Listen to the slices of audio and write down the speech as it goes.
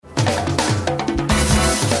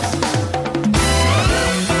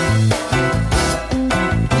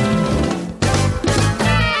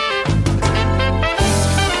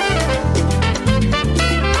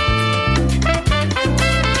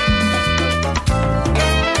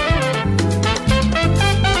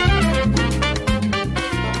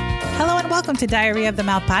to Diary of the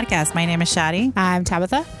Mouth podcast. My name is Shadi. I'm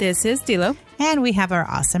Tabitha. This is Dilo. And we have our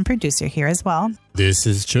awesome producer here as well. This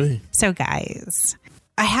is Joy. So guys,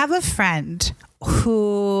 I have a friend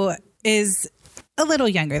who is a little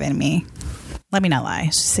younger than me. Let me not lie.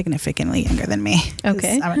 She's significantly younger than me.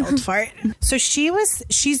 Okay. I'm an old fart. So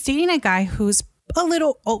she's dating a guy who's a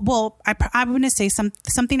little, well, I'm going to say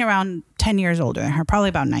something around 10 years older than her, probably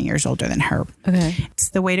about 9 years older than her. Okay.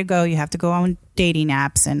 It's the way to go. You have to go on dating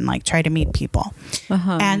apps and like try to meet people.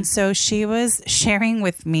 And so she was sharing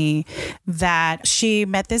with me that she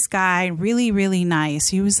met this guy, really, really nice.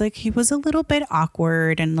 He was a little bit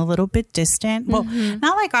awkward and a little bit distant. Well,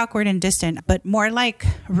 not like awkward and distant, but more like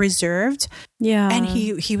reserved. Yeah. And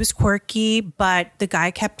he was quirky, but the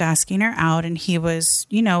guy kept asking her out, and he was,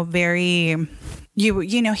 very,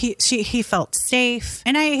 he felt safe,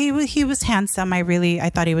 and he was handsome. I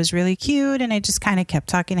thought he was really cute, and I just kind of kept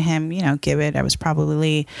talking to him, I was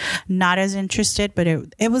probably not as interested, but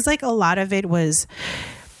it was like a lot of it was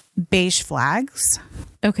beige flags.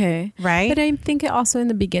 Okay. Right. But I think also in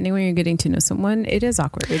the beginning when you're getting to know someone, it is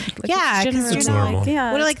awkward. Yeah. Because it's normal. what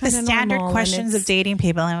are like the standard questions of dating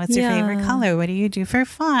people? And what's your favorite color? What do you do for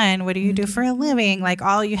fun? What do you do for a living? Like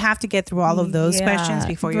you have to get through all of those questions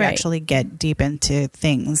before you actually get deep into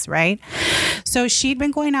things. Right. So she'd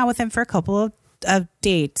been going out with him for a couple of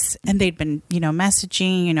dates, and they'd been,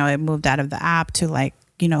 messaging, it moved out of the app to like,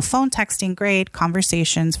 phone texting, great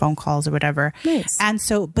conversations, phone calls or whatever. Nice. And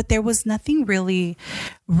so, but there was nothing really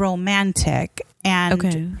romantic.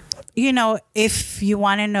 And, if you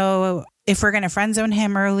want to know if we're going to friend zone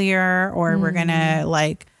him earlier or we're going to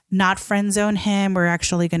like not friend zone him, we're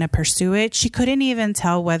actually going to pursue it. She couldn't even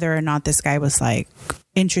tell whether or not this guy was like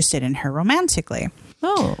interested in her romantically.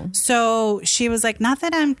 Oh. So she was like, not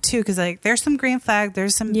that I'm too, because like there's some green flag,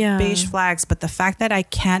 there's some beige flags, but the fact that I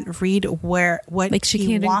can't read what she he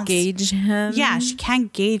can't wants, engage him. Yeah, she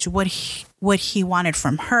can't gauge what he wanted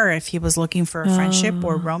from her, if he was looking for a friendship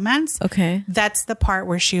or romance. Okay. That's the part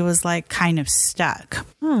where she was like kind of stuck.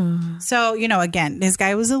 So, again, this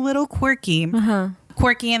guy was a little quirky.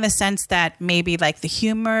 Quirky in the sense that maybe like the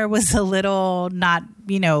humor was a little not,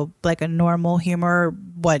 like a normal humor,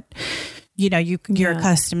 what you're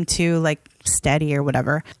accustomed to, like steady or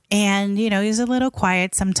whatever. And, he's a little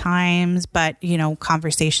quiet sometimes, but,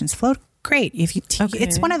 conversations flow great. If you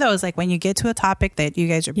it's one of those, like when you get to a topic that you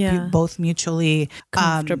guys are both mutually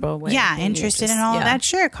comfortable with. Yeah. Interested in all of that.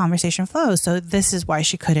 Sure. Conversation flows. So this is why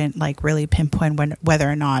she couldn't like really pinpoint whether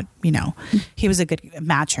or not, he was a good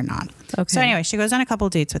match or not. Okay. So anyway, she goes on a couple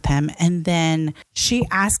dates with him, and then she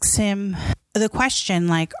asks him the question,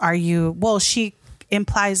 like, she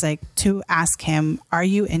implies like to ask him, are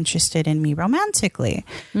you interested in me romantically?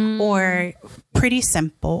 Or pretty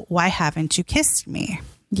simple, why haven't you kissed me?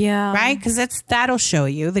 Yeah. Right? Because that'll show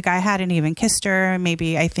you. The guy hadn't even kissed her.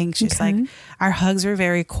 Maybe I think she's like, our hugs were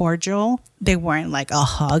very cordial. They weren't like a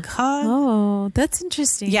hug. Oh, that's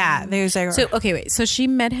interesting. Yeah. There's like, so, okay, wait. So she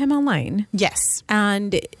met him online. Yes.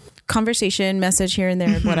 And conversation, message here and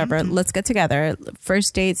there, whatever. Let's get together.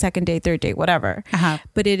 First date, second date, third date, whatever.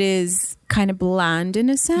 But it is kind of bland in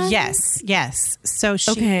a sense. Yes. So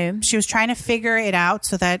she was trying to figure it out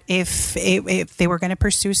so that if they were going to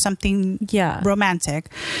pursue something romantic,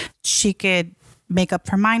 she could make up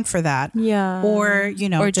her mind for that. Yeah. Or,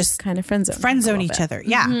 or just kind of friend zone each other.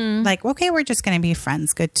 Yeah. Like, okay, we're just going to be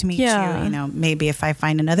friends. Good to meet you. Maybe if I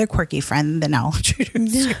find another quirky friend, then I'll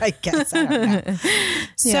introduce you, I guess. I don't know.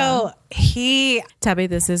 So Tabby,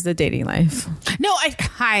 this is the dating life. No,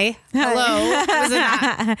 hi. Hello.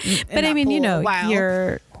 But I mean,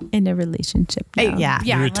 you're in a relationship now.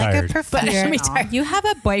 You're retired. Like a professional. You have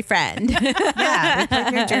a boyfriend. Yeah, we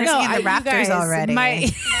put your jersey in the rafters already.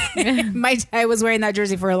 I was wearing that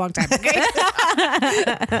jersey for a long time. Okay,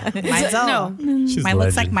 mine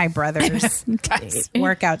looks like my brother's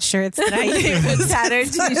workout shirts that I use. Tattered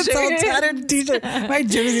t-shirt. It's all tattered t-shirt. My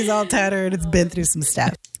jersey's all tattered. It's been through some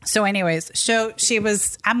stuff. So anyways,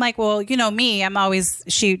 I'm like, well, me, I'm always,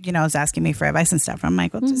 she was asking me for advice and stuff. I'm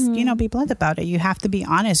like, well, just, be blunt about it. You have to be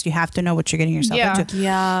honest. You have to know what you're getting yourself into.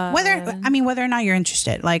 Yeah. Whether or not you're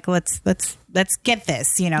interested, like, let's get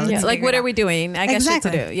this, like, what are we doing? I guess what to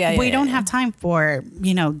do. Yeah. We don't have time for,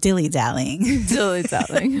 dilly-dallying.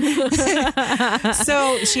 Dilly-dallying.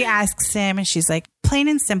 So she asks him, and she's like, plain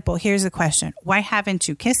and simple, here's the question. Why haven't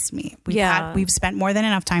you kissed me? We've spent more than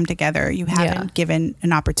enough time together. You haven't given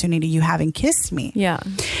an opportunity. You haven't kissed me. Yeah.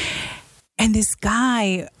 And this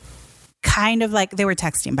guy kind of like, they were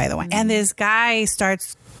texting, by the way. And this guy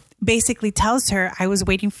basically tells her, I was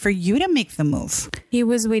waiting for you to make the move. He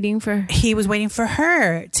was waiting for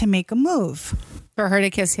her to make a move. For her to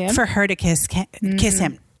kiss him? For her to kiss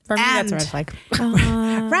him. For me, that's a And- red flag.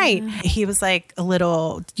 Right. He was like a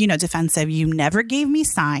little, defensive. You never gave me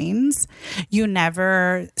signs. You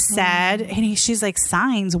never said, and she's like,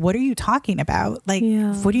 signs? What are you talking about? Like,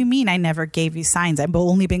 what do you mean I never gave you signs? I've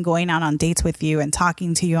only been going out on dates with you and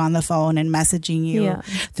talking to you on the phone and messaging you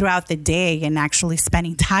throughout the day and actually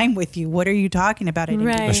spending time with you. What are you talking about? I didn't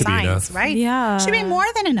give you That should be signs, enough. right? Yeah. Should be more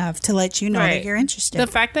than enough to let you know that you're interested. The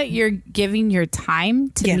fact that you're giving your time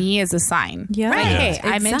to me is a sign. Yeah. Like, Right. hey,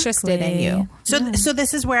 I'm interested in you. So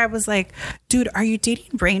this is where I was like, dude, are you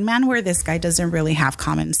dating Rain Man where this guy doesn't really have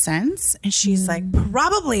common sense? And she's like,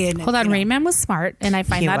 probably. And, Hold on, Rain Man was smart, and I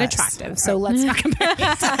find He that was. attractive. So let's not compare.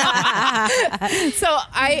 So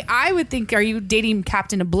I would think, are you dating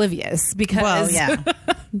Captain Oblivious? Because Well, yeah.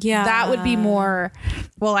 Yeah. that would be more.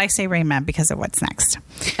 Well, I say Rain Man because of what's next.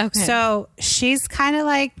 Okay. So she's kind of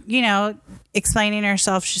like, explaining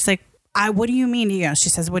herself. She's like, what do you mean? She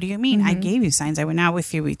says, what do you mean? I gave you signs. I went out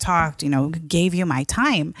with you. We talked, gave you my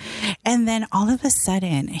time. And then all of a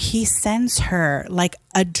sudden he sends her like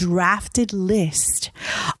a drafted list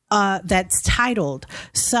that's titled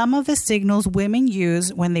some of the signals women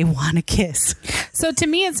use when they want to kiss. So to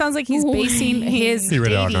me, it sounds like he's basing his. He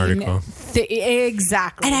read out an dating article.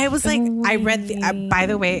 Exactly. And I was like, I read by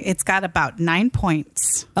the way, it's got about 9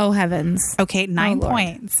 points. Oh heavens. Okay, 9 Lord.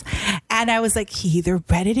 points. And I was like, he either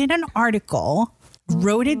read it in an article,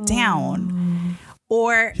 wrote it down,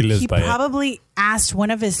 or He lives he by it. probably asked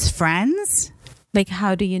one of his friends, like,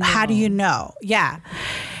 how do you know? how do you know? Yeah.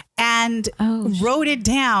 And wrote it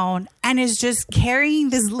down and is just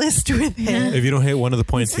carrying this list with him. If you don't hit one of the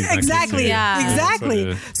points, he's not Exactly. kissing you. Yeah.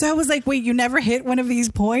 Exactly. So, So I was like, wait, you never hit one of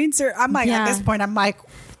these points? Or I'm like, Yeah. at this point, I'm like,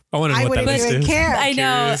 I want to know I what that wouldn't list even is. care. I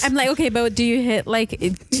know. Curious. I'm like, okay, but do you hit like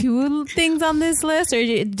 2 things on this list, or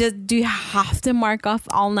do you have to mark off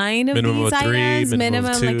all 9 of Minimum these of 3, items?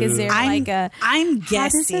 minimum of Like, is 2. there I'm like a? I'm guessing. How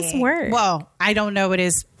does this work? Well, I don't know what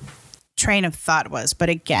his train of thought was, but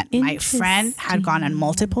again, my friend had gone on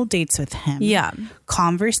multiple dates with him. Yeah.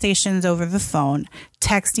 Conversations over the phone,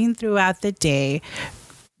 texting throughout the day,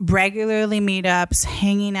 regularly meetups,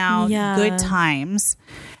 hanging out, Yeah. good times.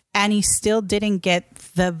 And he still didn't get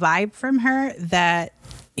the vibe from her that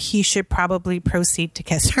he should probably proceed to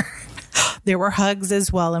kiss her. There were hugs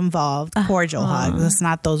as well involved, cordial hugs. It's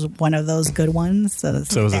not one of those good ones. So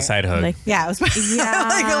So it was a side hug. Like, yeah, it was like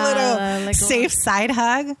a little like a safe side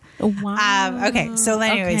hug. wow. Okay, so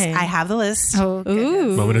anyways, Okay. I have the list, Ooh.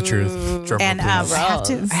 Moment of truth. Drum and roll, please. I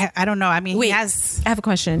have to. I don't know. I mean, Wait, he has I have a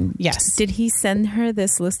question. Yes. Did he send her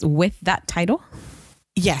this list with that title?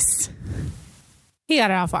 yes. He got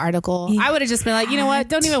it off an article. He I would have just been like, you know what?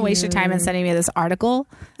 Don't even waste your time in sending me this article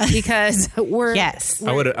because we're Yes.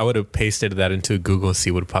 I would have pasted that into Google, see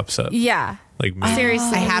what pops up. Yeah. Like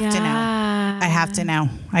Seriously. I have to know. I have to know.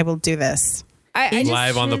 I will do this. I just,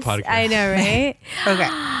 live on the podcast. I know, right? Okay.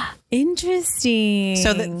 Interesting.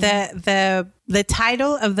 So the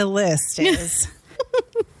title of the list is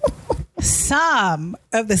some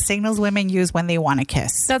of the signals women use when they want to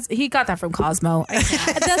kiss. he got that from Cosmo.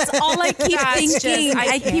 that's all I keep thinking.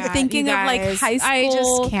 I keep can't, thinking you of like guys. high school. I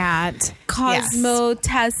just can't. Cosmo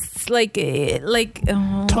tests, like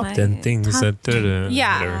oh Top my- 10 things that.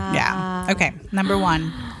 Yeah. Whatever. Yeah. Okay. Number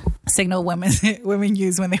 1. Signal women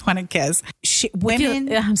use when they want to kiss.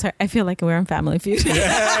 Women. I'm sorry. I feel like we're on Family Feud.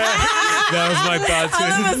 That was my thought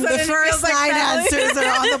too. The first 9 answers are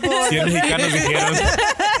on the board. 100 mexicanos.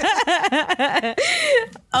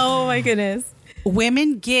 Oh my goodness.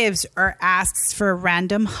 Women gives or asks for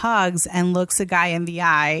random hugs and looks a guy in the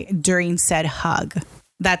eye during said hug.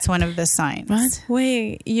 That's one of the signs. What?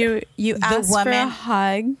 Wait, you ask for a woman-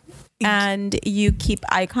 hug and you keep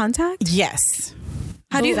eye contact? Yes.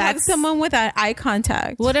 How do you hug That's- someone without eye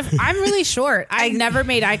contact? What if I'm really short? I've never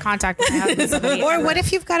made eye contact with my husband. Or what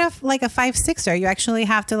if you've got a 5'6"er? You actually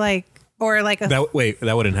have to or like a. That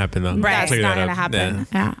wouldn't happen though. Right. Clear Not that gonna up. happen.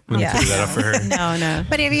 Yeah. Yeah. Let me clear that up for her. No.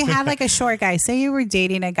 But if you had like a short guy, say you were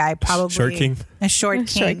dating a guy, probably Short king? a short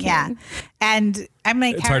king, yeah. And I'm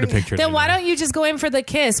like, It's hard to picture. Then why don't you just go in for the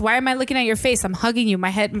kiss? Why am I looking at your face? I'm hugging you. My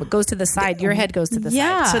head goes to the side. Your head goes to the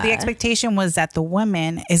Yeah. side. So the expectation was that the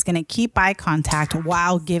woman is going to keep eye contact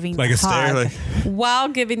while giving like the a stare? hug. Like, While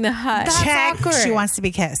giving the hug. That's Check. awkward. She wants to be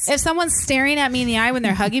kissed. If someone's staring at me in the eye when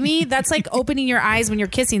they're hugging me, that's like opening your eyes when you're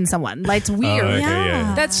kissing someone. Like, it's weird. okay,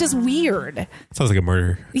 Yeah. That's just weird. sounds like a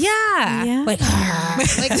murder. Yeah. Yeah. Like no.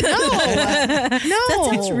 That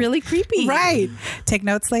sounds really creepy. Right. Take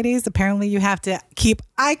notes, ladies. Apparently, you have to keep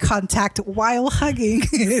eye contact while hugging.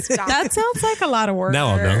 That sounds like a lot of work. Now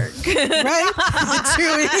I'll know. Right?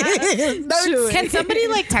 Chewy. Can somebody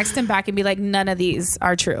like text him back and be like, none of these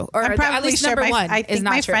are true? Or I'm at probably least sure number one I is think not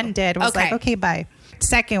my true. friend did. Was like, okay, bye.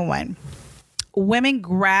 Second one. Women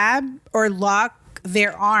grab or lock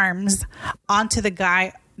their arms onto the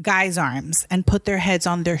guy's arms and put their heads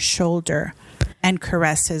on their shoulder and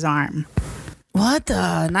caress his arm. What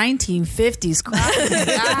the 1950s?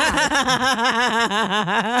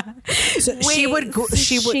 So she would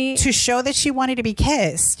to show that she wanted to be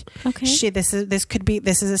kissed. Okay. This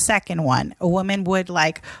is a second one. A woman would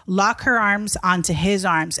like lock her arms onto his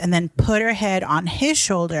arms and then put her head on his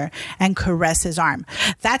shoulder and caress his arm.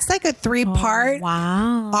 That's like a 3-part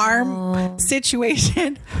arm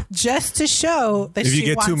situation just to show that If she you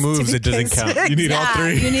get wants 2 moves, to be it doesn't kissed. count. You need all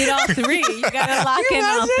 3. You need all 3. You gotta lock in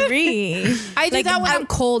all 3. I do that when I'm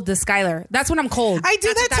cold to Skylar. That's when I'm cold. I do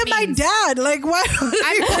That's that what to my means. dad. Like what?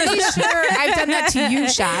 I'm pretty sure I've done that to you,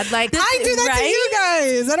 Shad. Like I do that to you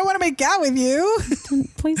guys. I don't want to make out with you.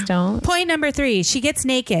 Please don't. Point number 3. She gets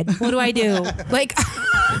naked. What do I do? Like,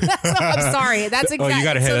 I'm sorry. That's exactly. Oh, you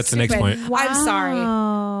got ahead. That's the next point. I'm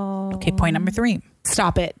sorry. Okay, point number 3.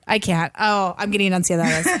 Stop it. I can't. Oh, I'm getting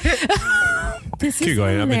anxieties. Keep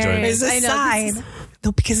going. I'm enjoying it. There's a sign.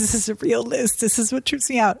 No, because this is a real list. This is what trips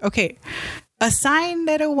me out. Okay. A sign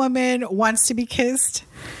that a woman wants to be kissed.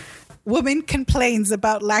 Woman complains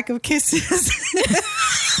about lack of kisses.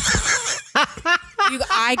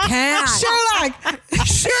 I can't.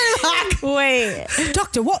 Sherlock. Wait.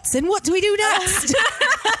 Dr. Watson, what do we do next?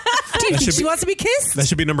 Do you think she wants to be kissed? That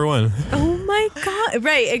should be number 1. Oh my God.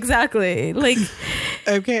 Right, exactly. Like,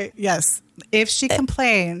 Okay, yes. If she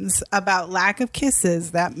complains about lack of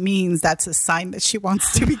kisses, that means that's a sign that she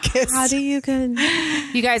wants to be kissed. how do you can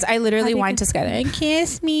You guys, I literally How do you whine to Skylar and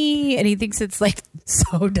kiss me. And he thinks it's like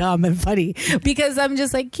so dumb and funny because I'm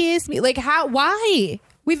just like, kiss me. Like, how? Why?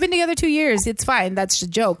 We've been together 2 years. It's fine. That's just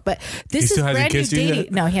a joke. But this He is still hasn't brand new kissed you dating.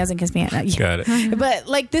 yet? No, he hasn't kissed me yet. No, yeah. Got it. But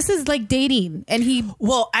like, this is like dating. And he,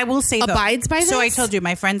 Well, I will say though, Abides by So I this? told you,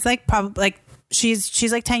 my friend's like probably like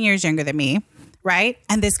she's like 10 years younger than me, right?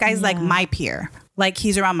 And this guy's like my peer, like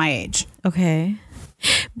he's around my age, Okay.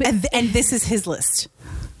 and this is his list.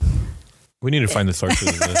 We need to find the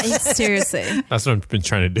sources of this. Seriously. That's what I've been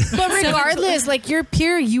trying to do. but regardless, like your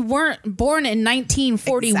peer, you weren't born in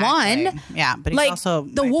 1941. Exactly. Yeah, but he's Like also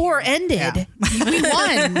the my war peer. ended. Yeah. We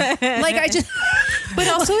won. Like I just. But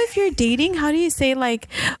also, if you're dating, how do you say like,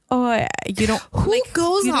 oh, you don't? Who like,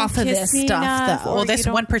 goes you don't off of kiss this me stuff, enough, though? or Well, you this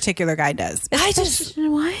don't- one particular guy does. I just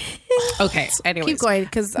what? Okay, anyways, keep going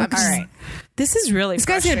because I'm All right, This is really This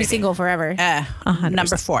guy's gonna be single forever. 100%.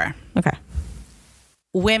 number 4. Okay.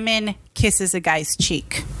 Women kisses a guy's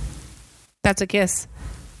cheek. That's a kiss.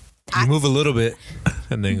 You move a little bit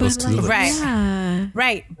and then it goes to the lips. Right. Yeah.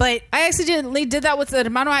 Right, but I accidentally did that with the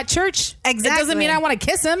hermano at church. It doesn't Exactly. mean I want to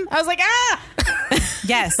kiss him. I was like,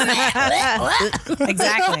 yes,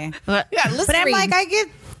 exactly. yeah, But I'm like, I get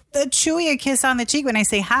the Chewy a kiss on the cheek when I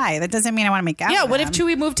say hi. That doesn't mean I want to make out. yeah. with What if him.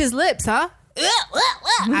 Chewy moved his lips, huh?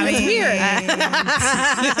 I mean, weird.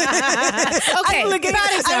 Okay,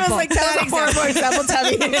 bad example. I was like, that was a horrible example,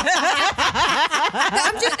 Tabby.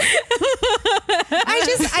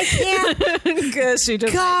 I can't. Because she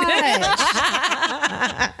just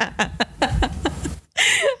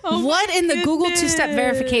What in the Google two-step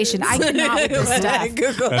verification? I cannot with this stuff.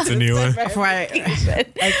 Google. That's a new one. Right.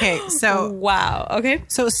 Okay. So, Wow. Okay.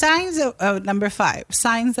 so signs of number 5,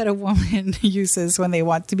 signs that a woman uses when they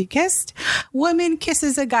want to be kissed. Woman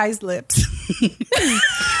kisses a guy's lips.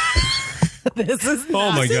 This is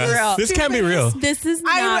Oh my god, this can't be real. This is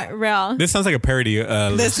I- not real. This sounds like a parody.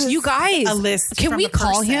 This is You guys, a list. Can from we a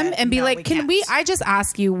call person. him and be No, like, can can't. we? I just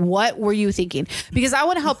ask you, what were you thinking? Because I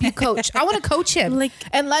want to help you coach. I want to coach him, Like-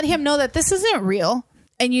 and let him know that this isn't real.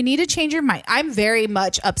 And you need to change your mind. I'm very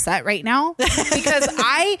much upset right now because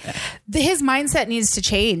his mindset needs to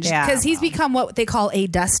change Yeah, because he's become what they call a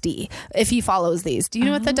dusty. If he follows these, do you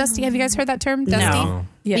know what the dusty? Have you guys heard that term? Dusty. No.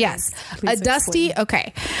 Yes. Please A dusty,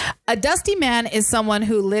 okay. A dusty man is someone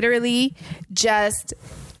who literally just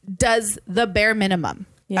does the bare minimum.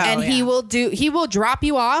 Yeah. And Oh, he will drop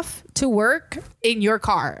you off to work in your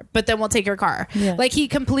car, but then we'll take your car. Yeah. Like he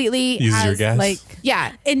completely Uses has, your gas? like,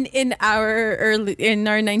 yeah. In our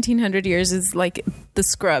 1900 years is like the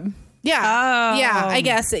scrub. Yeah. Oh. Yeah. I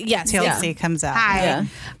guess. Yes. TLC Yeah. comes out. Hi. Yeah.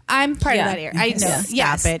 I'm part Yeah. of that here. I know. Stop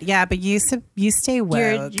Yes. it. Yeah, but you stay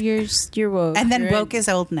woke. You're woke. and then You're- woke is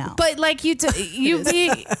old now. But like you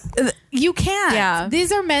can't. Yeah.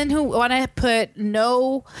 These are men who want to put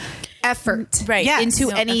no effort Right. Yes.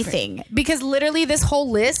 into No anything. Because literally this whole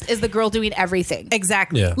list is the girl doing everything.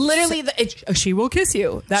 Exactly. Yeah. Literally, she will kiss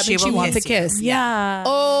you. That She means she will wants a kiss you. kiss. Yeah.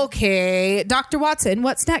 Okay, Dr. Watson,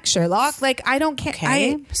 what's next, Sherlock? Like, I don't care.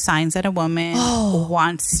 Okay. Signs that a woman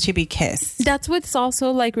wants to be kissed. That's what's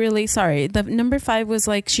also like really sorry. The number 5 was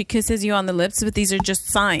like she kisses you on the lips, but these are just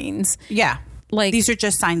signs. Yeah. Like These are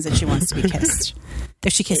just signs that she wants to be kissed.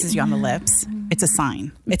 If she kisses you on the lips, it's a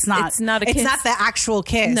sign. It's not. It's not a It's kiss. not the actual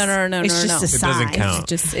kiss. No. It's just a It sign. doesn't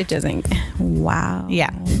count. it doesn't. Wow. Yeah.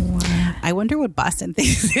 I wonder what Boston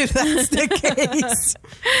thinks if that's the case.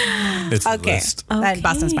 It's a Okay. list. And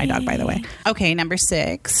Boston's my dog, by the way. Okay, number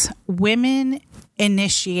 6. Women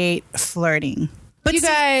initiate flirting. But you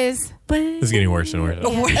guys, It's getting worse and worse.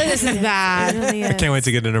 this is bad. Really I can't wait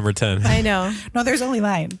to get to number 10. I know. No, there's only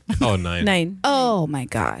 9. Oh, 9. 9. Oh my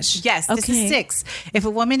gosh. Yes, this Okay. is 6. If a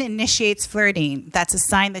woman initiates flirting, that's a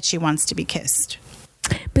sign that she wants to be kissed.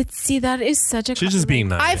 But see, that is such a. She's just being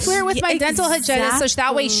nice. I flirt with my Yeah, dental hygienist so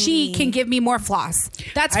that way she exactly. can give me more floss.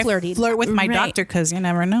 That's flirting. I flirt with my Right. doctor because you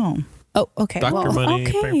never know. Oh, okay. Dr. Well, Money.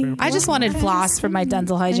 okay. I just wanted floss from my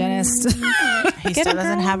dental hygienist. He still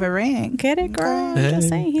doesn't have a ring. Get it, girl. I'm just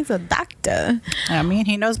saying, he's a doctor. I mean,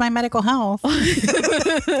 he knows my medical health. He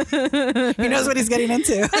knows what he's getting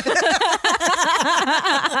into.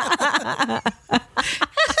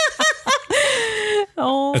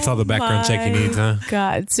 Oh, That's all the background check you need, huh?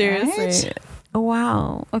 God, seriously. Right?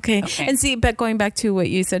 Wow. Okay. And see, but going back to what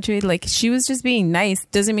you said, Trey, like she was just being nice.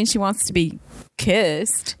 Doesn't mean she wants to be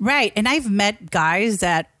kissed. Right. And I've met guys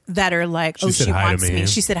that are like, She said she hi to wants me. me.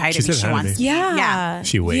 She said hi to She me. said She hi to wants me. me. Yeah.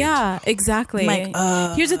 She waved. Yeah, exactly. Like,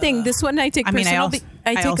 here's the thing. This one I take I mean,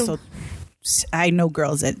 personal. I know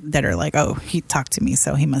girls that are like, oh, he talked to me,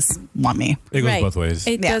 so he must want me. It goes Right. both ways.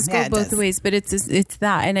 It Yeah, does go yeah, it both does. ways, but it's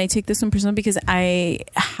that, and I take this one personal because I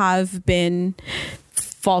have been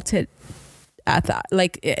faulted at that,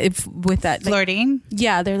 like if with that, like, Flirting.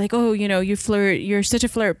 yeah, they're like, oh, you flirt, you're such a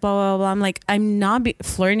flirt, blah blah blah. I'm like, I'm not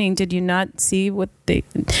flirting. Did you not see what they?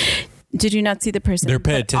 Did you not see the person? They're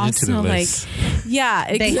paying But attention to the also, list. Like,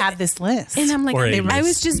 yeah, They have this list. and I'm like, Or a I list.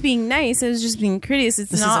 was just being nice. I was just being courteous.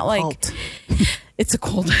 It's This is not a like cult. it's a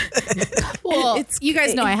cult. Well, you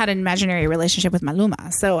guys know I had an imaginary relationship with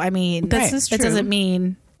Maluma. So, I mean, This is that true. doesn't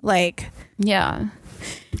mean like, Yeah.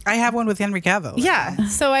 I have one with Henry Cavill. yeah.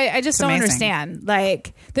 So I just don't amazing. understand.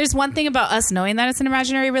 Like, there's one thing about us knowing that it's an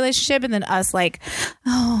imaginary relationship and then us like,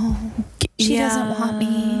 oh, she doesn't want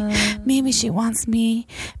me. Maybe she wants me.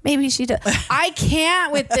 Maybe she does. I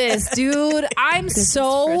can't with this, dude. I'm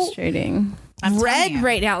so Frustrating. I'm telling red you.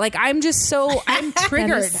 right now. Like I'm just so I'm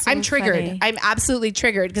triggered. so I'm triggered. funny. I'm absolutely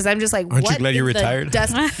triggered because I'm just like, Aren't you what glad you're in the retired?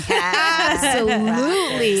 dust-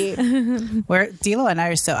 Absolutely. Where D'Lo and I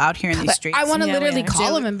are still out here in these streets. I want to Yeah, we literally are.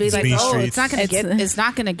 call him and be like, Mean "Oh, streets. it's not gonna get. It's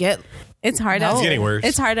not gonna get." It's hard out. It's getting worse.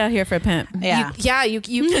 It's hard out here for a pimp. Yeah. You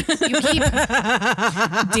keep.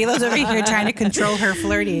 D'Lo's over here trying to control her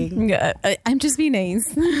flirting. Yeah, I'm just being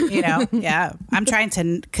nice. You know, yeah. I'm trying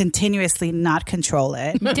to continuously not control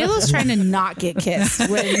it. Dilla's trying to not get kissed.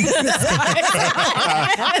 When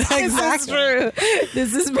Exactly. True.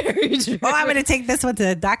 This is very true. Oh, I'm going to take this one to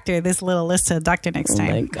the doctor, this little list to the doctor next my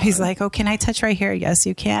time. God. He's like, oh, can I touch right here? Yes,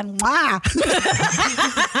 you can. Mwah.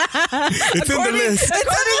 It's in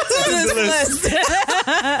the list.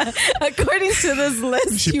 According to this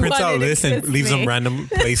list, She you prints out wanted to lists and kiss leaves them me. random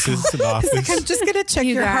places in the I'm office. just going to check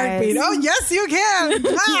You your guys. heartbeat. Oh, yes, you can.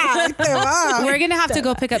 Mwah. we're gonna have to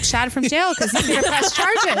go pick up Shad from jail because he's gonna press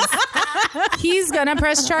charges. He's gonna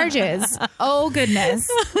press charges. Oh goodness.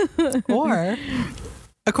 Or,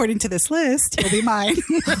 according to this list, he'll be mine.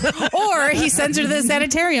 Or he sends her to the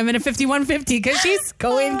sanitarium in a 5150 because she's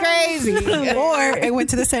going crazy. Or I went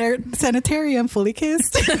to the sanitarium fully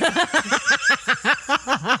kissed.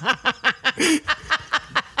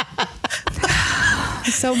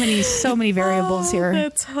 So many variables here.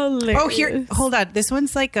 That's hilarious. Oh, here, hold on. This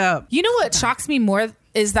one's like a. You know what shocks me more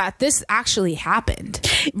is that this actually happened.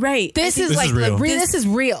 Right. This is This like is real. this is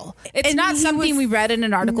real. It's And not he something was- we read in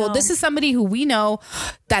an article. No. This is somebody who we know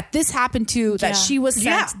that this happened to. That Yeah. she was sent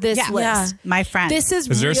Yeah, this yeah. list. My friend. This is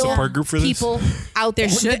Is there a real support group for this? people out there.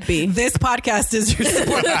 should be. This podcast is your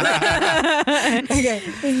support. Okay.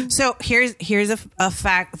 So here's a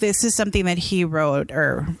fact. This is something that he wrote,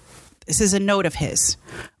 or this is a note of his.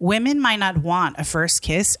 Women might not want a first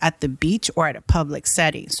kiss at the beach or at a public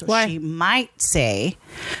setting. So Why? she might say,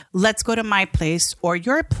 let's go to my place or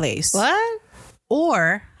your place. What?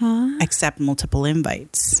 Or accept multiple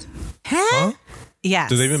invites. Huh?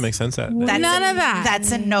 Yes. Does it even make sense that? That's None of that.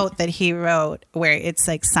 That's a note that he wrote where it's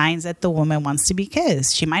like signs that the woman wants to be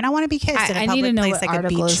kissed. She might not want to be kissed in a I need public to know place what like a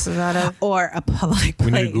article beach this is out of. or a public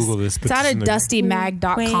place. We need to Google this. It's out of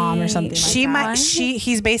dustymag.com or something She like that. might.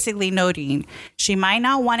 He's basically noting she might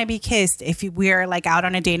not want to be kissed if we're like out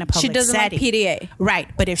on a date in a public She doesn't setting. like PDA. Right,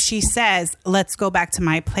 but if she says, "Let's go back to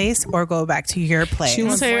my place" or "Go back to your place,"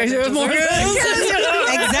 Exactly.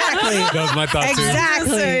 exactly, That was my thought too.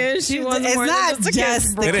 exactly. She wants It's more than not just a kiss,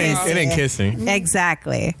 just bro. the It ain't kissing. kissing.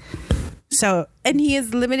 Exactly. So And he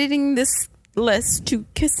is limiting this list to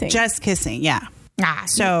kissing. just kissing, yeah. Ah,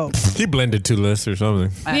 So He blended two lists or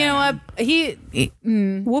something. you know what?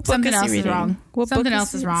 What book Something is he else is reading? wrong. What Something book else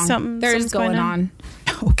is is he- wrong. something's There's going on.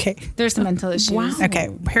 okay, There's some mental issues. Wow. okay.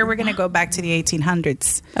 Here we're gonna go back to the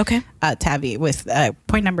 1800s. Okay. Tavi, with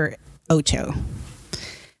point number 8.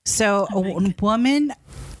 So a woman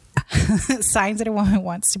signs that a woman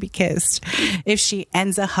wants to be kissed if she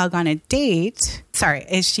ends a hug on a date. Sorry,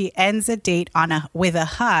 if she ends a date with a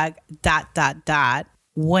hug. ...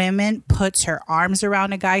 Woman puts her arms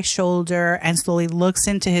around a guy's shoulder and slowly looks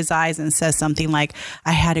into his eyes and says something like,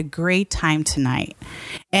 "I had a great time tonight,"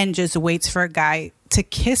 and just waits for a guy to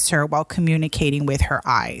kiss her while communicating with her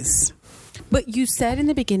eyes. But you said in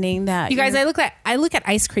the beginning that You guys, I look at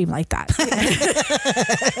ice cream like that.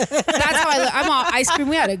 That's how I look. I'm all ice cream.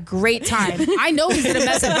 We had a great time. I know he's gonna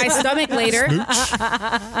mess up my stomach later.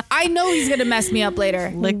 I know he's gonna mess me up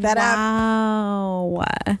later. Look that up. Wow.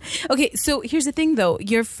 Okay, so here's the thing though.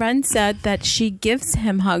 Your friend said that she gives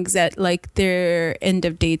him hugs at like their end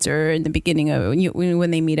of dates or in the beginning of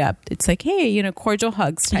when they meet up. It's like, hey, cordial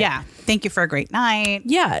hugs type. Yeah. Thank you for a great night.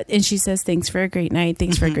 Yeah. And she says, thanks for a great night.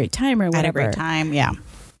 Thanks for a great time or Had a whatever. great time. Yeah.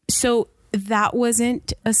 So that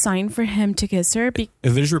wasn't a sign for him to kiss her.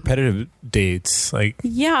 If there's repetitive dates, like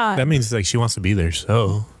Yeah. that means like she wants to be there.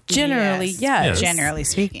 So Generally, Yes. yes. Generally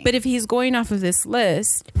speaking. But if he's going off of this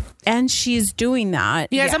list and she's doing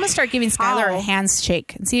that, You guys, Yeah. I'm gonna start giving Skylar How? a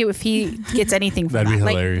handshake and see if he gets anything from That'd be that.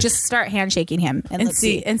 Like, hilarious. just start handshaking him and, And let's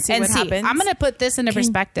see- and see what happens. I'm gonna put this into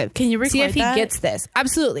perspective. can you see if record he that? gets this?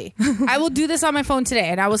 Absolutely. I will do this on my phone today,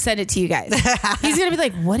 and I will send it to you guys. He's gonna be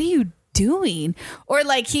like, "What are you doing?" Or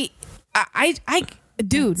like dude,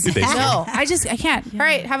 They no, I can't. All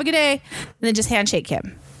right, have a good day, and then just handshake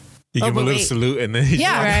him. you give him a but little wait. salute and then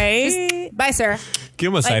Yeah, right? Bye, sir. give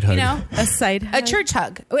him a side Like, hug. A side A hug. church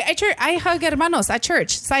hug. Wait, I hug hermanos at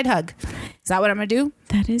church. Side hug. Is that what I'm gonna do?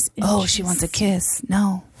 That is. Oh, she wants a kiss.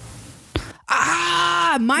 No.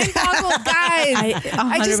 Mind boggled, guys. I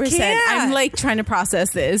I just 100%. can't. I'm like trying to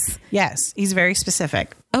process this. yes, he's very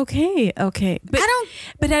specific. Okay.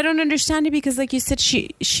 But I don't understand it because, like you said,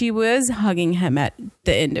 she was hugging him at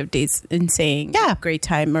the end of dates and saying, Yeah. great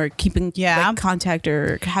time," or keeping Yeah. contact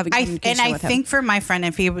or having communication I with him. think for my friend,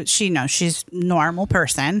 if she's normal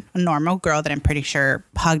person, a normal girl that I'm pretty sure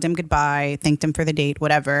hugged him goodbye, thanked him for the date,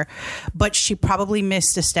 whatever. But she probably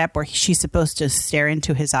missed a step where she's supposed to stare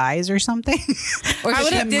into his eyes or something. or I she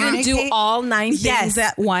would didn't do communicate. all 9 things Yes.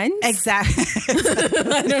 at once. Exactly.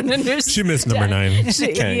 I don't understand. She missed number 9.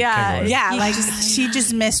 Can't yeah. go on. Yeah, like she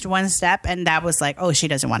just missed one step, and that was like, oh, she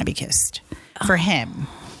doesn't want to be kissed for him.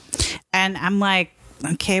 And I'm like,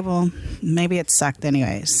 okay, well, maybe it sucked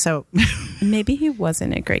anyways. So Maybe he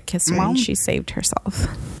wasn't a great kisser Mom. and she saved herself.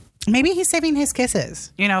 maybe he's saving his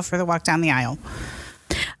kisses, for the walk down the aisle.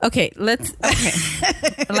 Okay, let's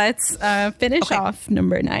finish off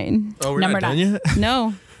number 9. Oh, we're Number not done yet?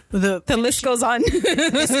 No, The list goes on.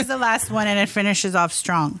 This is the last one, and it finishes off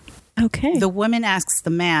strong. Okay. The woman asks the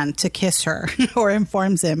man to kiss her or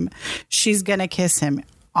informs him she's going to kiss him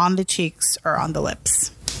on the cheeks or on the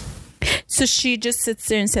lips. So she just sits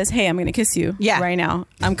there and says, "Hey, I'm going to kiss you right now.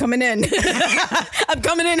 I'm coming in. I'm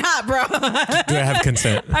coming in hot, bro." Do I have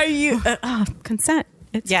consent? Are you consent?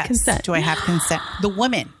 It's Yes. consent. Do I have consent? The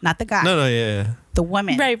woman, not the guy. No, yeah. The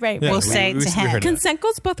woman. Right. Yeah, will say to we him, heard that. Consent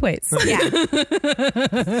goes both ways. Yeah.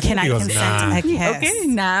 Can I He goes, consent nah. to a kiss? Okay,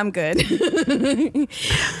 nah, I'm good.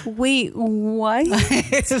 Wait, what?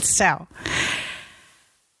 So,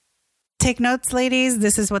 take notes, ladies.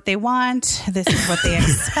 This is what they want. This is what they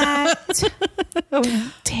expect.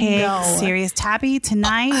 Take serious Tabby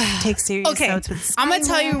tonight. Take serious Okay, notes with I'm gonna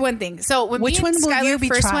tell Skylar. you one thing. So when Which me and one will Skylar you be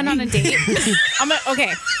first went on a trying?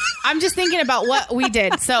 date, I'm just thinking about what we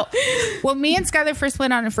did. So when me and Skylar first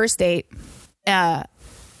went on a first date,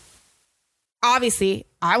 obviously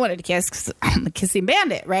I wanted to kiss because I'm a kissing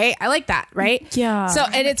bandit, right? I like that, right? Yeah. So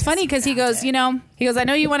and it's funny because he goes, I know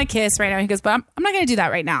you want to kiss right now. He goes, but I'm not gonna do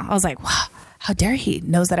that right now. I was like, wow. how dare he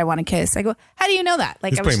knows that I want to kiss. I go, how do you know that?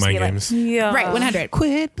 Like, He's I was playing just mind be like, games. Yeah. right, 100.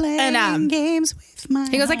 Quit playing And, games with my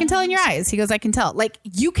He goes, I can tell in your eyes. He goes, I can tell. Like,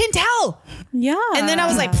 you can tell. Yeah. And then I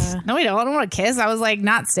was like, no, I don't want to kiss. I was like,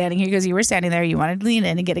 not standing here because you were standing there. You wanted to lean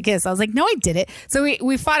in and get a kiss. I was like, no, I didn't. So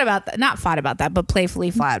we fought about that. Not fought about that, but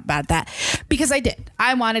playfully fought about that because I did.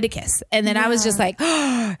 I wanted a kiss. And then I was just like,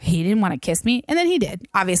 oh, he didn't want to kiss me. And then he did,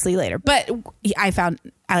 obviously later. But I found,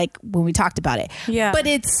 like, when we talked about it. Yeah. But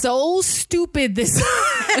it's so stupid this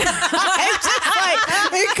I'm just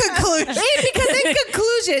like, in conclusion. because in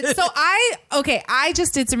conclusion, so I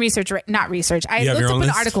just did some research, not research. I You have looked your up own an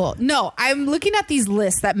list? article. No, I'm looking at these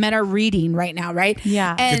lists that men are reading right now, right?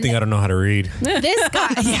 Yeah. And Good thing I don't know how to read. this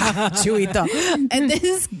guy, yeah, Chuito. And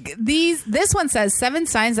this one says 7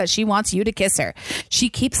 signs that she wants you to kiss her. She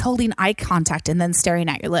keeps holding eye contact and then staring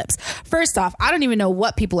at your lips. First off, I don't even know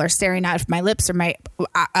what people are staring at, if my lips or my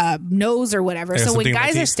nose or whatever. I got So when something in my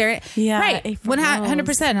guys are teeth. staring, Yeah, right, April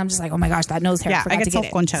 100%. I'm just like, oh my gosh, that nose hair. Yeah, forgot I get to get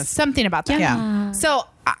self-conscious. something about that. Yeah. So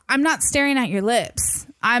I'm not staring at your lips.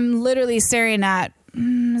 I'm literally staring at.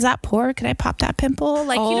 Is that pore? Can I pop that pimple?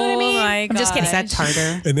 Like, you know what I Oh mean? my I'm just kidding. Is that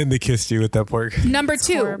tartar? And then they kissed you with that pork. Number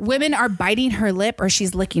 2, women are biting her lip or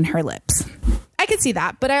she's licking her lips. I could see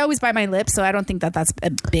that, but I always bite my lips, so I don't think that that's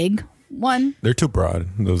a big one. They're too broad.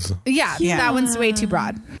 Those. Yeah, that one's way too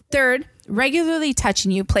broad. 3rd, regularly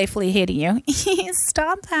touching you, playfully hitting you.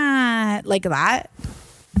 Stop that. Like that.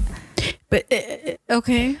 But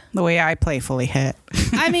okay. The way I playfully hit.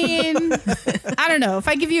 I mean, I don't know. If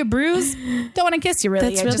I give you a bruise, don't want to kiss you really.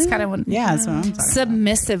 That's I just really- kind of want Yeah, that's what I'm talking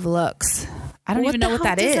submissive looks. I don't even know what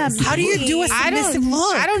that is. How do you do a submissive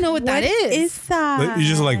look? I don't know what that is. Is that? You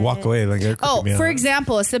just like walk away. Like they're Oh, creeping me for out.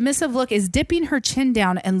 example, a submissive look is dipping her chin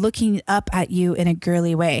down and looking up at you in a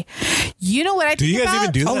girly way. You know what I Do think you guys about?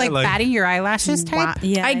 even do Oh, that? like batting your eyelashes type?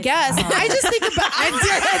 Yeah. I guess. I just think about.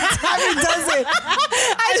 Tommy does it.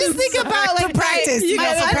 I just think about like practice. my, You my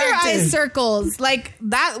got some under eye practice. circles. Like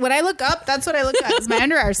that. When I look up, that's what I look at. Is my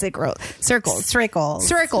under eye circles. Circles.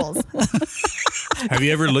 Circles. Have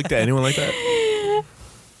you ever looked at anyone like that?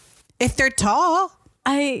 If they're tall.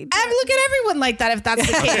 I look at everyone like that. If that's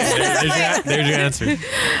the case. There's your answer.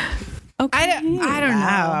 I don't know.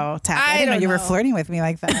 Wow, Tack. I didn't know you were flirting with me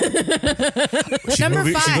like that. She's Number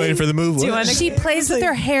She's 5. waiting for the move. What? She plays with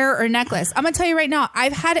her hair or necklace. I'm gonna tell you right now.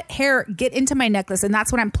 I've had hair get into my necklace, and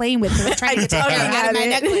that's what I'm playing with. I'm trying to get the hair out of my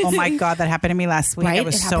necklace. Oh my God, that happened to me last week. Right? I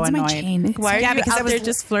was It so happens in my annoyed. chain. Why are Yeah, you because I out was- there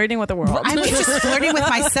just flirting with the world? I was just flirting with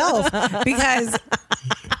myself because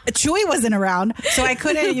Chewy wasn't around, so I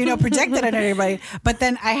couldn't, project it on everybody. But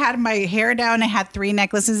then I had my hair down. I had 3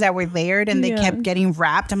 necklaces that were layered, and they kept getting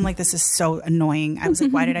wrapped. I'm like, this is so annoying. I was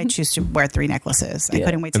like, why did I choose to wear 3 necklaces? I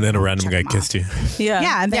couldn't wait. And to then a random check guy them off. kissed you.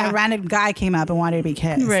 Yeah, and then a random guy came up and wanted to be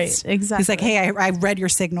kissed. Right, exactly. He's like, hey, I read your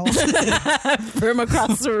signals. from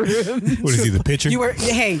across the room. What is he? The pitcher?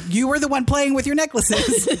 You were the one playing with your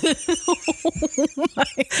necklaces.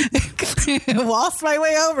 Waltzed my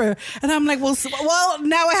way over, and I'm like, well,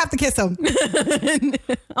 now I have to kiss him.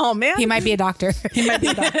 Oh man. He might be a doctor. He might be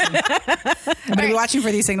a doctor. I'm gonna be watching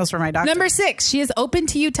for these signals for my doctor. Number 6, she is open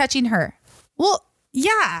to you touching her. Well,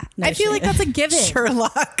 yeah, I feel like that's a given.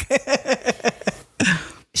 Sherlock.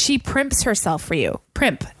 She primps herself for you.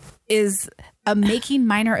 Primp is making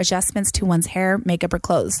minor adjustments to one's hair, makeup, or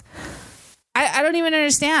clothes. I don't even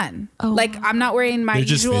understand. Like, I'm not wearing my They're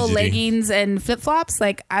just usual fidgety. leggings and flip flops.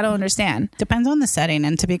 Like, I don't understand. Depends on the setting,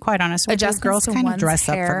 and to be quite honest, with you, Adjustments girls to kind of one's dress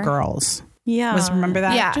up hair. for girls. Yeah. Remember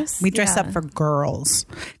that? Yeah. We dress up for girls.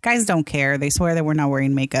 Guys don't care. They swear that we're not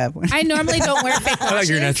wearing makeup. I normally don't wear fake lashes. I like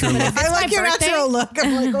your natural look. I like your birthday. natural look.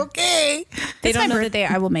 I'm like, okay. It's my birthday.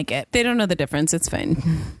 I will make it. They don't know the difference. It's fine.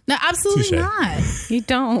 No, absolutely Touche. not. You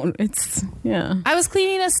don't. It's I was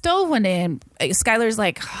cleaning a stove one day, and Skylar's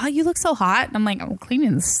like, oh, you look so hot. And I'm like, I'm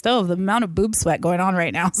cleaning the stove. The amount of boob sweat going on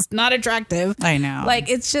right now is not attractive. I know. Like,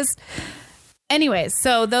 it's just... Anyways,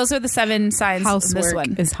 so those are the 7 signs of this housework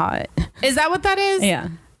one. is hot. Is that what that is? Yeah.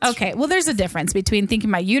 Okay. Well, there's a difference between thinking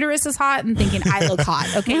my uterus is hot and thinking I look hot.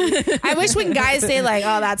 Okay. I wish when guys say like,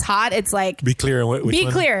 oh, that's hot, it's like, Be clear on which be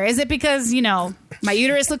one. clear. Is it because, my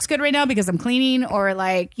uterus looks good right now because I'm cleaning, or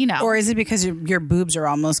like, or is it because your boobs are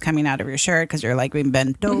almost coming out of your shirt because you're like being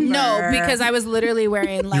bent over? no, because I was literally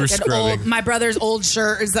wearing like were an scrubbing. my brother's old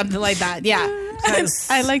shirt or something like that. Yeah.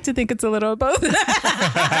 I like to think it's a little of both.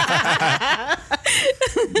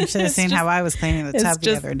 You should have seen how I was cleaning the tub the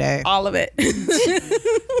just other day. All of it.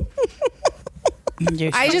 You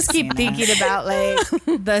should I have just keep seen that. thinking about like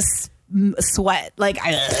the sweat. Like,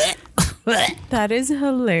 That is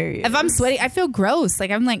hilarious. If I'm sweaty, I feel gross.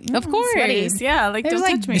 Like I'm like, Of course. sweaty. Yeah, like There's, don't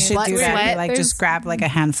like, touch me. You should Butt do that. sweat, Like, there's- just grab like a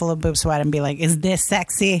handful of boob sweat and be like, "Is this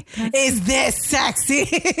sexy? Is this sexy?"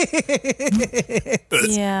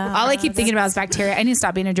 Yeah. All I keep thinking about is bacteria. I need to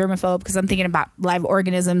stop being a germaphobe because I'm thinking about live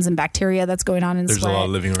organisms and bacteria that's going on in There's sweat. a lot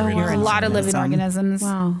of living a organisms. lot of living organisms.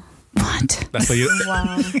 Wow. What? That's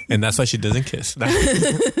why and that's why she doesn't kiss.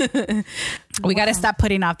 We got to stop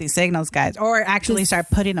putting off these signals, guys, or actually start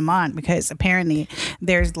putting them on, because apparently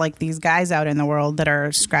there's like these guys out in the world that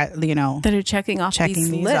are, That are checking off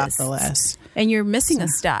checking these lists. off the list. And you're missing a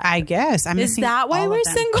step. I guess. I'm Is missing that why all of we're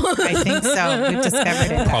them. single? I think so. We've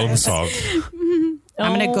discovered it. Problem guys. solved.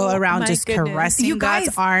 I'm going to go Oh, around my just goodness. caressing You God's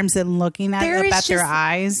guys, arms and looking at, there up is at their just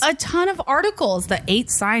eyes. A ton of articles. The 8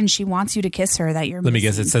 signs she wants you to kiss her that you're Let me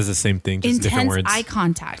guess. missing. It says the same thing, just different Intense words. eye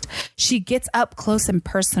contact. She gets up close and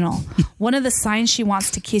personal. One of the signs she wants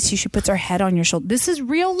to kiss you, she puts her head on your shoulder. This is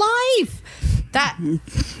real life. That.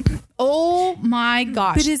 Oh my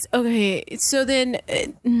gosh. But it's okay. So then,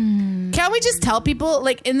 Can we just tell people,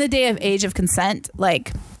 like, in the day of age of consent,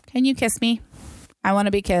 like, can you kiss me? I want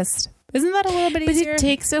to be kissed. Isn't that a little bit but easier? it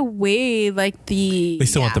takes away like the. They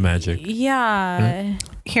still want the magic. Yeah.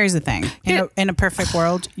 Here's the thing. In a perfect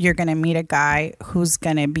world, you're going to meet a guy who's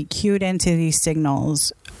going to be cued into these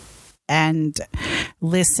signals and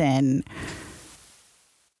listen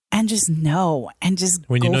and just know and just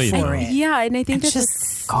When you go know, you for know. it. Yeah, and I think And that's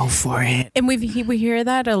just go for it. and we hear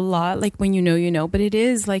that a lot, like when you know, but it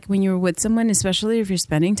is like when you're with someone, especially if you're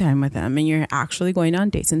spending time with them and you're actually going on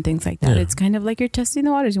dates and things like that. Yeah. It's kind of like you're testing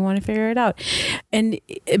the waters. You want to figure it out, and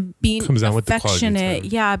being Comes down with the quality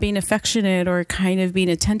affectionate, time. being affectionate or kind of being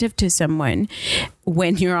attentive to someone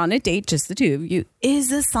when you're on a date, just the two of you,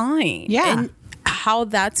 is a sign. Yeah. And how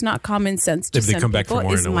that's not common sense to If they some come back people for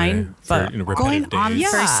more is in a way, mine. for But Going repetitive on the days.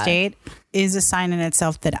 Yeah. first date is a sign in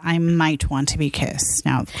itself that I might want to be kissed.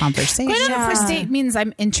 Now, conversation. Going on a first date means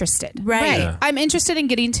I'm interested. Right. Yeah. I'm interested in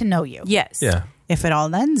getting to know you. yes, Yeah. If it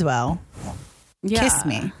all ends well, Yeah. kiss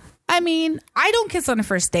me. I mean, I don't kiss on a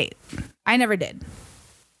first date. I never did.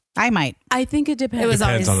 I might. I think it depends. It was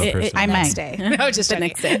Depends always on the person. I the next might. day. No, just the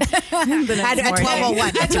next day. The next At morning.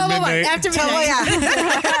 12:01. At 12:01. After midnight.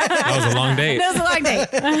 That was a long date. That was a long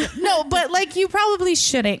day. No, but like you probably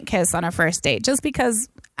shouldn't kiss on a first date just because,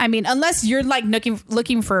 I mean, unless you're like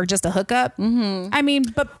looking for just a hookup. Mm-hmm. I mean,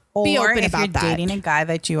 but be Or open if about you're that. dating a guy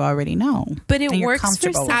that you already know. But it and you're works for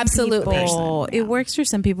comfortable some with. Absolutely. people. It works for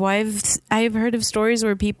some people. I've heard of stories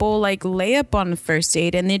where people like lay up on the first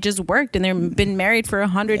date and it just worked, and they've been married for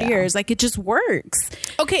 100 years. Like it just works.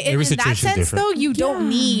 Okay, and Every in that situation's sense, different. though, you don't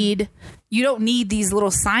need these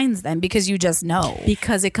little signs then because you just know.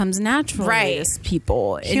 Because it comes naturally Right. to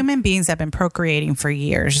people. Human beings have been procreating for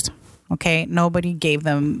years. Okay, nobody gave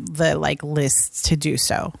them the like lists to do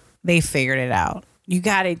so. They figured it out. You're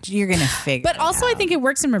gonna figure. But it also, out. I think it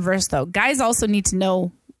works in reverse though. Guys also need to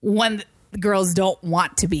know when the girls don't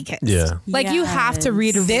want to be kissed. Yeah. Like you have to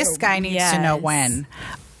read this guy needs to know Yes. when.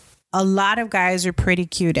 A lot of guys are pretty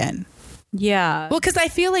cute in. Yeah. Well, because I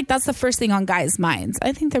feel like that's the first thing on guys' minds.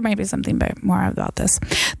 I think there might be something more about this.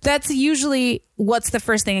 That's usually what's the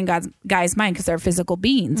first thing in guys' mind because they're physical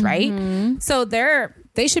beings, right? So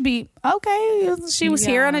they should be okay. She was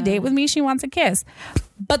here on a date with me. She wants a kiss.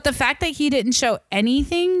 But the fact that he didn't show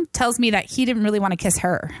anything tells me that he didn't really want to kiss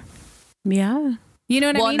her. Yeah. You know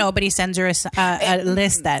what I Well, mean? nobody sends her a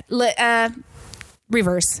list that.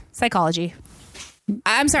 Reverse psychology.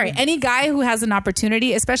 I'm sorry. Any guy who has an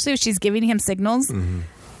opportunity, especially if she's giving him signals,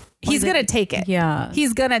 he's going to take it. Yeah.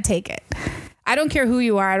 He's going to take it. I don't care who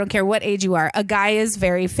you are. I don't care what age you are. A guy is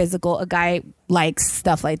very physical. A guy likes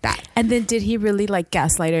stuff like that. And then did he really like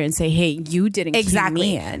gaslight her and say, "Hey, you didn't Exactly.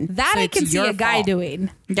 key me in"? That So I it's can see your a guy fault. doing.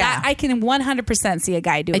 Yeah. That I can 100% see a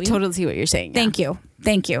guy I doing. totally see what you're saying. Thank you.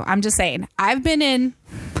 Thank you. I'm just saying. I've been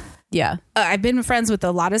friends with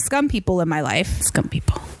a lot of scum people in my life. Scum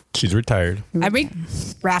people. She's retired. I mean,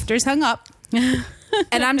 rafters hung up.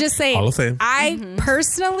 And I'm just saying, Hall of Fame. I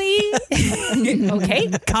personally, okay,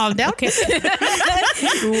 calm down. Okay.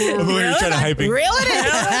 We're trying to hype it. Reel it in.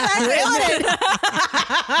 Reel it in.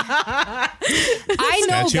 I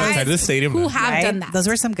know Statue outside the guys stadium. who have Right? done that. Those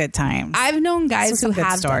were some good times. I've known guys Those who were some good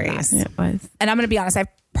have stories. done that. It was. And I'm going to be honest, I've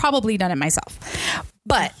probably done it myself.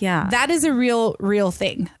 But Yeah. that is a real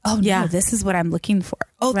thing. Oh, Yeah. no, this is what I'm looking for.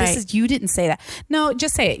 Oh, Right. this is, you didn't say that. No,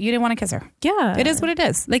 just say it. You didn't want to kiss her. Yeah. It is what it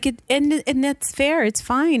is. Like it, and that's fair. It's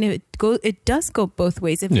fine. It does go both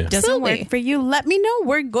ways. If Yeah. it doesn't Absolutely. work for you, let me know.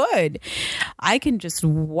 We're good. I can just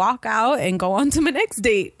walk out and go on to my next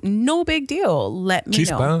date. No big deal. Let me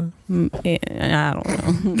know. Chispa.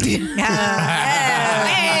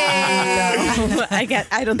 I don't know.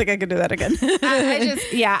 I don't think I could do that again.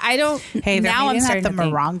 I don't. Hey, they're now I'm meeting starting at the to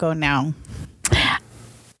think. Morongo now.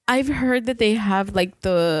 I've heard that they have like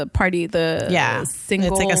the party, single,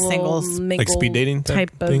 it's like a singles, mingle Like speed dating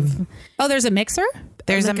type thing? Oh, there's a mixer.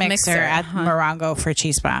 There's like a mixer at Morongo for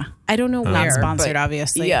Chispa. I don't know Not where, sponsored, but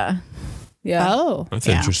obviously. yeah. Oh, That's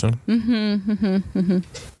Yeah. interesting.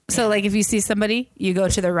 so like if you see somebody, you go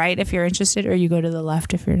to the right if you're interested, or you go to the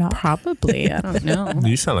left if you're not. Probably. I don't know.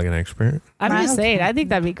 You sound like an expert. I'm just saying, I think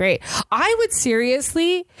that'd be great. I would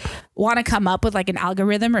seriously want to come up with like an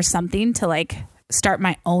algorithm or something to like start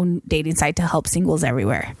my own dating site to help singles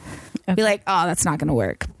everywhere. Be like, oh, that's not going to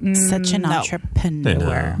work. Such an No.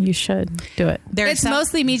 entrepreneur. You should do it. It's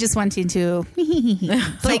mostly me just wanting to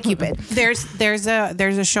play Cupid. There's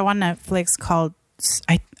a show on Netflix called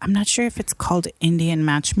I'm not sure if it's called Indian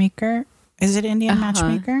Matchmaker. Is it Indian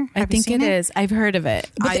Matchmaker? I Have you think seen it is. I've heard of it.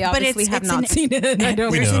 But I obviously have not seen it. I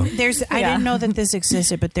don't. We know. I didn't know that this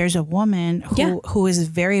existed, but there's a woman who is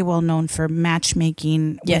very well known for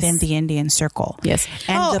matchmaking Yes. within the Indian circle. Yes.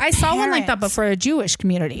 And Oh, the I saw one like that, but parents- for a Jewish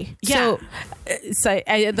community. Yeah.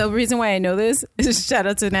 The reason why I know this is shout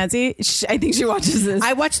out to Nancy. I think she watches this.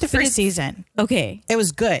 I watched the first season. Okay. It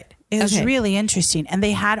was good. It was Okay. really interesting. And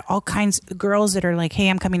they had all kinds of girls that are like, hey,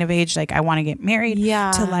 I'm coming of age. Like, I want to get married.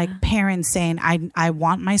 Yeah. To like parents saying, I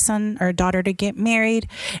want my son or daughter to get married.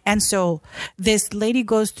 And so this lady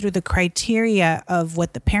goes through the criteria of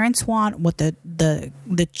what the parents want, what the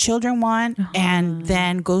children want, and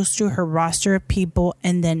then goes through her roster of people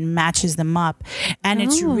and then matches them up. And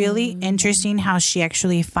it's really interesting how she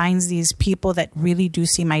actually finds these people that really do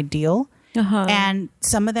seem ideal. And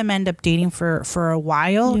some of them end up dating for a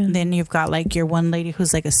while. Then you've got like your one lady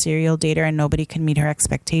who's like a serial dater and nobody can meet her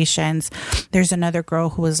expectations. There's another girl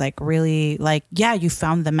who was like really like, yeah, you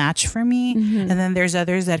found the match for me. And then there's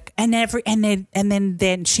others that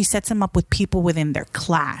then she sets them up with people within their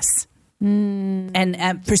class.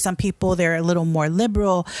 And for some people, they're a little more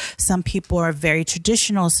liberal. Some people are very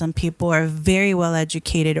traditional. Some people are very well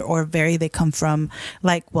educated or they come from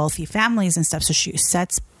like wealthy families and stuff. So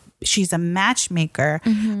she's a matchmaker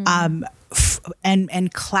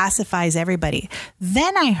and classifies everybody.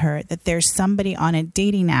 Then I heard that there's somebody on a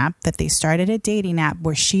dating app that they started a dating app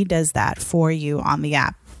where she does that for you on the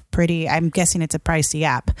app. I'm guessing it's a pricey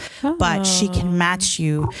app, but she can match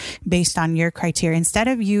you based on your criteria. Instead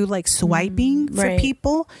of you like swiping for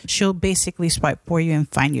people, she'll basically swipe for you and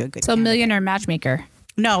find you a good So candidate. Millionaire Matchmaker.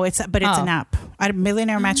 No, it's an app. A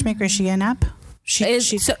Millionaire Matchmaker, is she an app?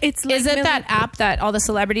 Is it that app that all the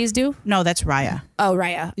celebrities do? No, that's Raya. Oh,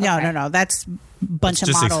 Raya. Okay. No. That's a bunch of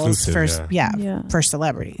just models exclusive, for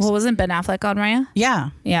celebrities. Well, wasn't Ben Affleck on Raya? Yeah.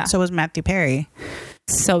 Yeah. So was Matthew Perry.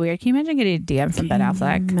 So weird. Can you imagine getting a DM from Ben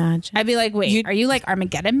Affleck? Imagine. I'd be like, wait, are you like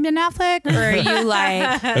Armageddon Ben Affleck? Or are you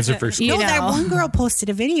like... That's her first. You No, know. that one girl posted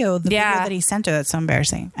a video, the Yeah. video that he sent her. That's so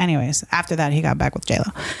embarrassing. Anyways, after that, he got back with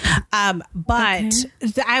JLo.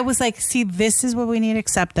 I was like, see, this is what we need,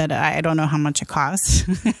 except that I don't know how much it costs.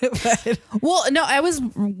 But Well, no, I was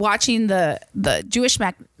watching the Jewish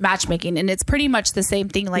matchmaking, and it's pretty much the same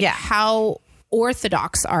thing. Like, how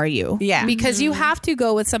orthodox are you? Yeah. Because you have to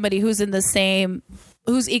go with somebody who's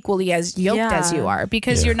who's equally as yoked as you are,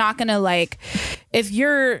 because you're not going to like, if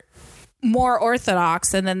you're more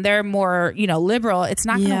orthodox and then they're more, liberal, it's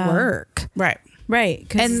not going to work. right. Right.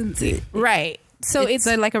 And right. So it's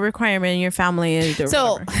like a requirement in your family.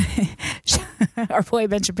 So our boy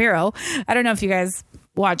Ben Shapiro, I don't know if you guys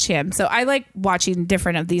watch him. So I like watching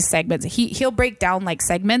different of these segments. He'll break down like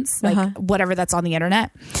segments, like whatever that's on the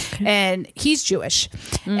internet. And he's Jewish.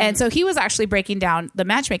 And so he was actually breaking down the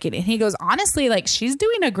matchmaking, and he goes, honestly, like she's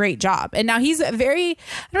doing a great job. And now he's I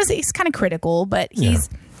don't say he's kind of critical, but he's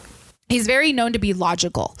very known to be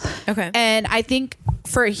logical. Okay. And I think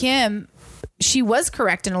for him, she was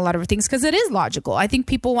correct in a lot of things because it is logical. I think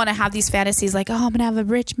people want to have these fantasies like, oh, I'm going to have a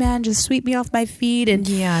rich man just sweep me off my feet. And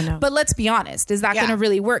no. But let's be honest. Is that going to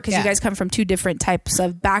really work? Because you guys come from two different types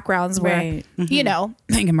of backgrounds where, Right.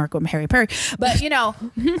 Meghan Markle and Harry Perry. But,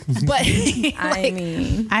 but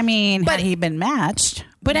I mean, had he been matched?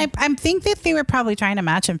 But I think that they were probably trying to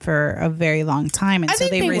match him for a very long time, and so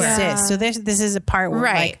think they they were. resist. So this is a part where,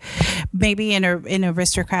 like, maybe in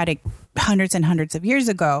aristocratic hundreds and hundreds of years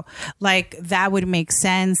ago, like that would make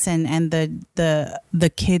sense, and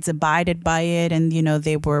the kids abided by it, and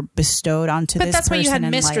they were bestowed onto. But this that's why you had person,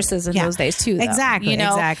 and, mistresses in those days too. Though. Exactly,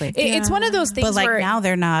 exactly. It's one of those things. But like where now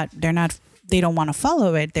they're not. They don't want to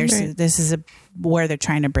follow it. This is where they're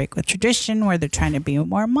trying to break with tradition, where they're trying to be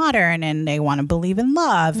more modern, and they want to believe in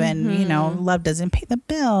love, and love doesn't pay the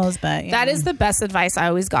bills. But that is the best advice I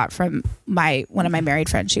always got from one of my married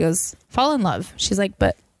friends. She goes, fall in love. She's like,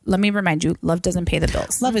 but let me remind you, love doesn't pay the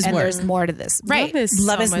bills. Love is and work. there's more to this. Right.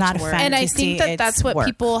 Love is not a work. fantasy. And I think that that's what work.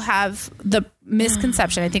 people have the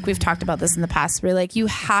misconception. I think we've talked about this in the past. Where like you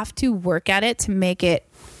have to work at it to make it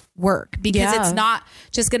work, because it's not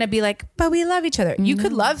just going to be like, but we love each other. You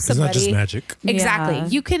could love It's somebody. not just magic. Exactly. Yeah.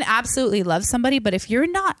 You can absolutely love somebody, but if you're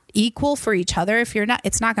not equal for each other, if you're not,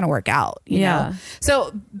 it's not going to work out. You know?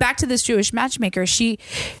 So back to this Jewish matchmaker, she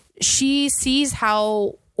sees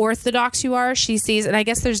how orthodox you are. She sees, and I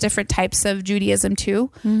guess there's different types of Judaism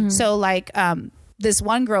too. So like, this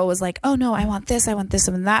one girl was like, oh no, I want this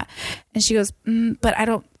and that. And she goes, but I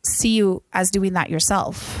don't see you as doing that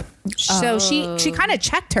yourself. So she kind of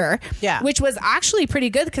checked her, which was actually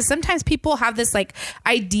pretty good, because sometimes people have this like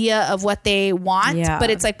idea of what they want,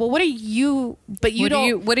 but it's like, well, what are you, but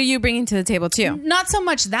you what are you bringing to the table too? Not so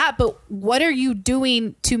much that, but what are you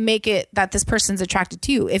doing to make it that this person's attracted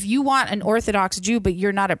to you? If you want an Orthodox Jew, but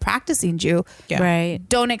you're not a practicing Jew, Right.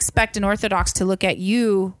 don't expect an Orthodox to look at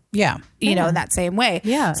you you know, in that same way.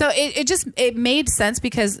 Yeah. So it made sense,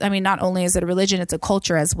 because I mean, not only is it a religion, it's a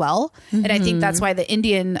culture as well. And I think that's why the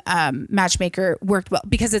Indian matchmaker worked well,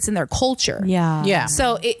 because it's in their culture. Yeah.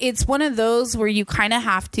 So it's one of those where you kind of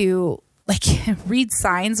have to like read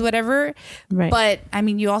signs, whatever. Right. But I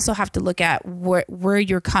mean, you also have to look at where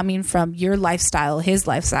you're coming from, your lifestyle, his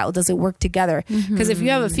lifestyle. Does it work together? Because if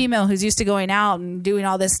you have a female who's used to going out and doing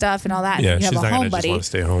all this stuff and all that, Yeah, and you she's have a not home gonna just buddy. want to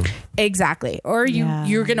stay home. Exactly. Or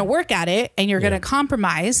you're going to work at it, and you're going to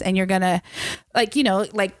compromise, and you're going to like, you know,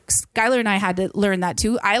 like Skylar and I had to learn that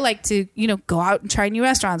too. I like to, you know, go out and try new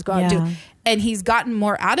restaurants, go out and do, and he's gotten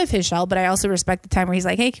more out of his shell, but I also respect the time where he's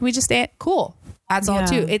like, hey, can we just stay at cool? That's all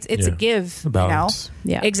too. It's a give, A balance.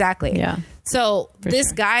 you know? Yeah. Exactly. Yeah. So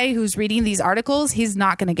this guy who's reading these articles, he's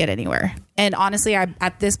not going to get anywhere. And honestly, I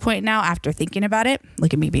at this point now, after thinking about it,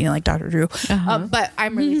 look at me being like Dr. Drew, but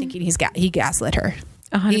I'm really thinking he gaslit her.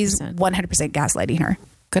 100%. He's 100% gaslighting her.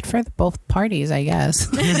 Good for both parties, I guess.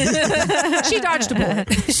 She dodged a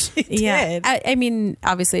bullet. She did. I mean,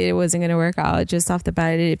 obviously it wasn't going to work out just off the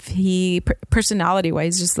bat. If he, personality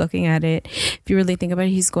wise, just looking at it, if you really think about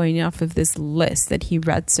it, he's going off of this list that he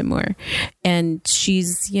read somewhere, and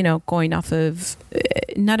she's, you know, going off of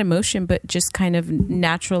not emotion, but just kind of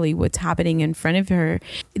naturally what's happening in front of her.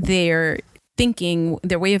 Their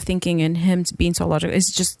way of thinking, and him being so logical,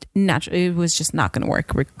 is just natural. It was just not going to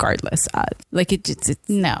work regardless. Like it's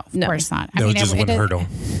No, of course not. That was just one hurdle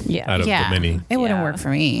out of the many. It wouldn't work for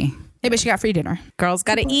me. Hey, but she got free dinner. girls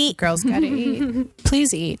got to eat. Girls gotta eat.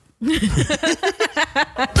 Please eat.